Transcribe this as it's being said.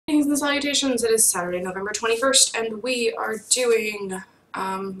and salutations. It is Saturday, November 21st, and we are doing,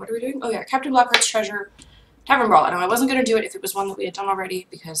 what are we doing? Oh yeah, Captain Blackheart's Treasure, Tavern Brawl. Now, I wasn't going to do it if it was one that we had done already,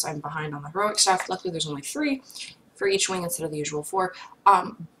 because I'm behind on the heroic stuff. Luckily, there's only 3 for each wing instead of the usual 4.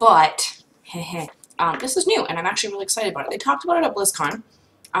 But, this is new, and I'm actually really excited about it. They talked about it at BlizzCon.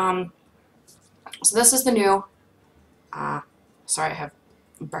 So this is the new, sorry, I have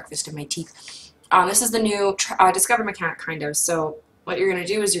breakfast in my teeth. This is the new Discover mechanic, kind of. So what you're going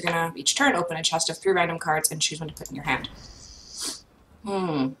to do is you're going to, each turn, open a chest of 3 random cards and choose one to put in your hand.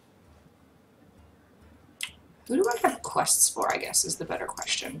 Who do I have quests for, I guess, is the better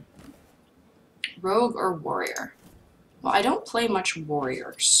question. Rogue or warrior? Well, I don't play much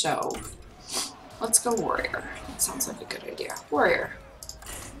warrior, so let's go warrior. That sounds like a good idea. Warrior.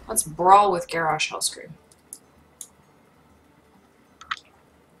 Let's brawl with Garrosh Hellscream.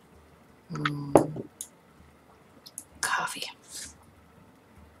 Coffee.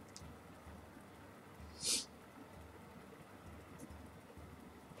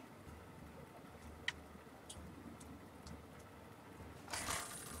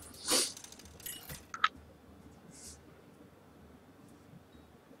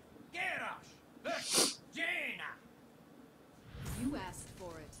 You asked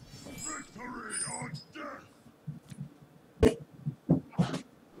for it. Victory or death!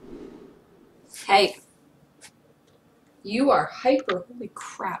 Hey. You are hyper. Holy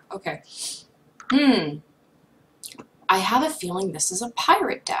crap. Okay. I have a feeling this is a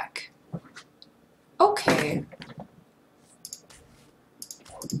pirate deck. Okay.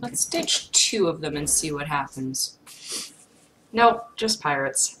 Let's ditch 2 of them and see what happens. Nope, just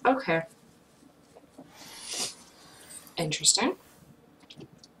pirates. Okay. Interesting.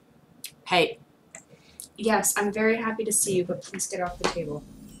 Hey. Yes, I'm very happy to see you, but please get off the table.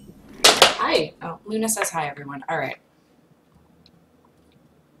 Hi. Oh, Luna says hi, everyone. All right.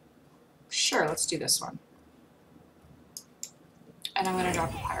 Sure, let's do this one. And I'm going to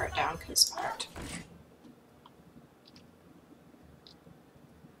drop a pirate down, because pirate.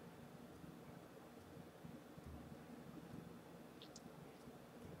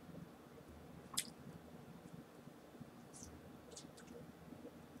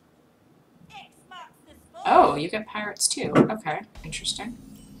 Oh, you get pirates too. Okay, interesting.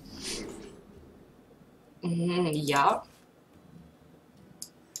 Yup.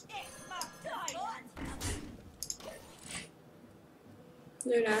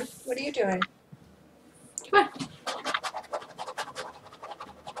 Luna, what are you doing? Come on.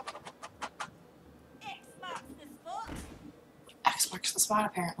 X marks the spot,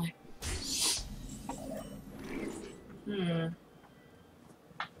 apparently.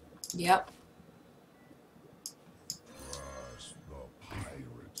 Yep.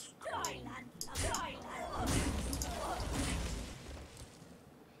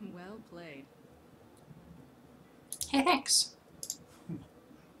 Well played. Hey, thanks.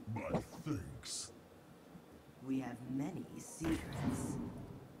 My thanks. We have many secrets.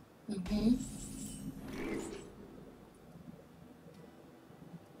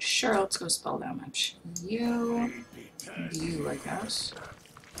 Sure, let's go spell damage. You, I guess.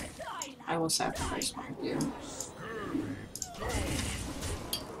 I will sacrifice one of you.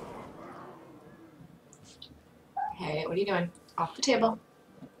 Hey, what are you doing? Off the table.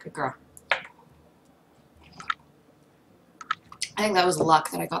 Good girl. I think that was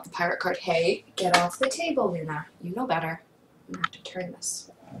luck that I got the pirate card. Hey, get off the table, Luna. You know better. I'm gonna have to turn this.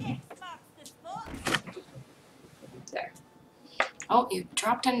 There. Oh, you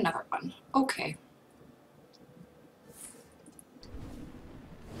dropped another one. Okay.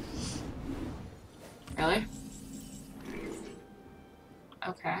 Really?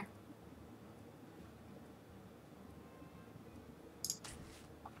 Okay.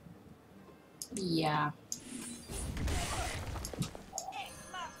 Yeah.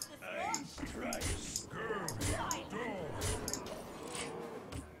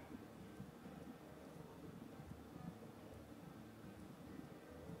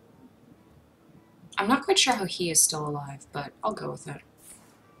 I'm not quite sure how he is still alive, but I'll go with it.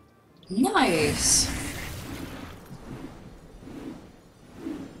 Nice!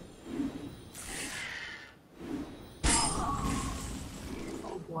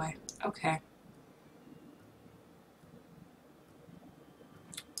 Oh boy. Okay.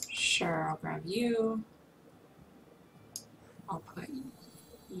 Sure, I'll grab you. I'll put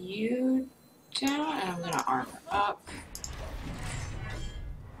you down, and I'm gonna armor up.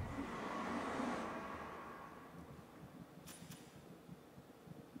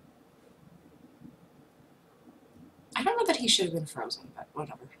 I don't know that he should have been frozen, but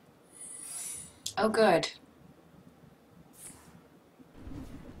whatever. Oh, good.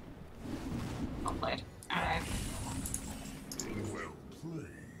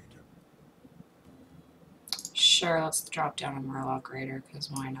 Sure, let's drop down a Murloc Raider, because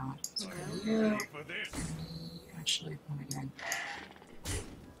why not? So you... Ready for this? Actually, what am I doing?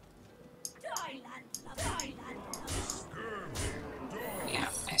 Yeah,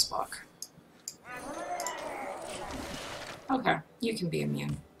 ice block. Okay, you can be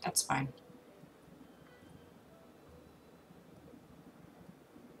immune. That's fine.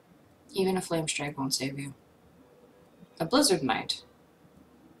 Even a flame strike won't save you. A blizzard might.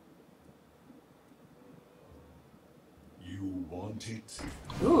 You want it?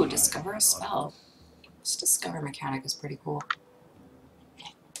 Ooh, discover a spell. This discover mechanic is pretty cool.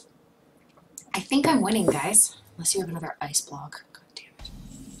 I think I'm winning, guys. Unless you have another ice block. God damn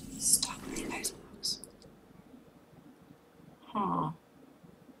it. Stop with the ice blocks. Huh.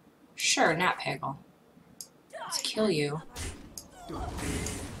 Sure, Nat Peggle. Let's kill you.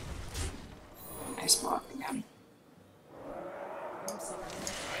 Ice block again.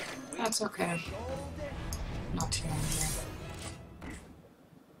 That's okay. Not too long here.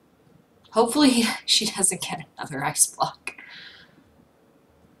 Hopefully she doesn't get another ice block.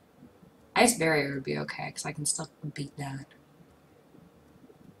 Ice barrier would be okay, because I can still beat that.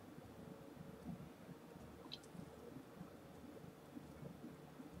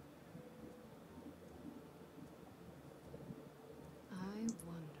 I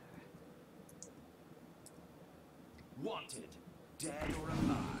wonder. Wanted, dead or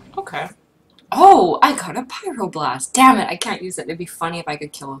alive. Okay. Oh, I got a Pyroblast. Damn it, I can't use it. It'd be funny if I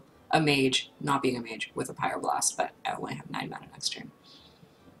could kill a mage, not being a mage, with a Pyroblast, but I only have 9 mana next turn.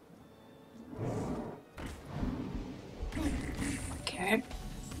 Okay.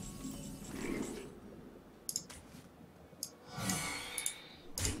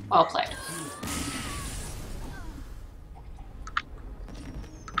 Well played.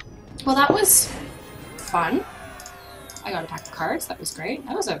 Well, that was fun. I got a pack of cards. That was great.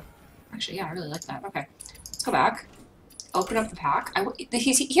 That was a... Actually, yeah, I really like that. Okay. Let's go back. Open up the pack.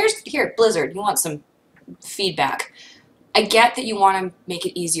 Here, Blizzard, you want some feedback. I get that you want to make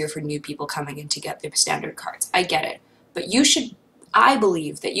it easier for new people coming in to get the standard cards. I get it. But you should... I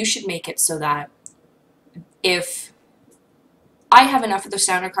believe that you should make it so that if I have enough of the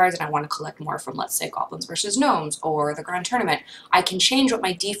standard cards and I want to collect more from, let's say, Goblins versus Gnomes or the Grand Tournament, I can change what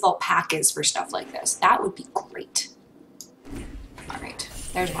my default pack is for stuff like this. That would be great. Alright,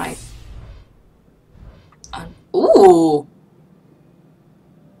 there's my... Ooh!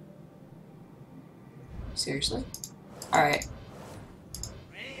 Seriously? Alright.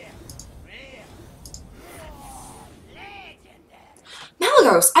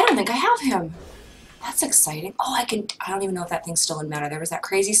 Malagos! I don't think I have him! That's exciting. Oh, I don't even know if that thing's still in meta. There was that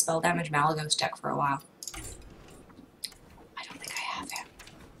crazy spell damage Malagos deck for a while. I don't think I have him.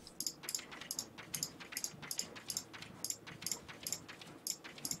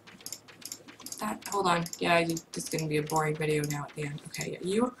 Hold on. Yeah, this is going to be a boring video now at the end. Okay, yeah,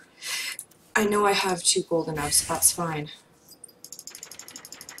 you... I know I have 2 golden elves, so that's fine.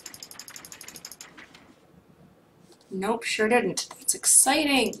 Nope, sure didn't. That's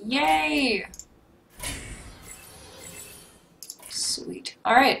exciting. Yay! Sweet.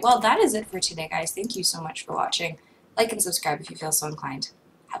 Alright, well that is it for today, guys. Thank you so much for watching. Like and subscribe if you feel so inclined.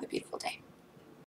 Have a beautiful day.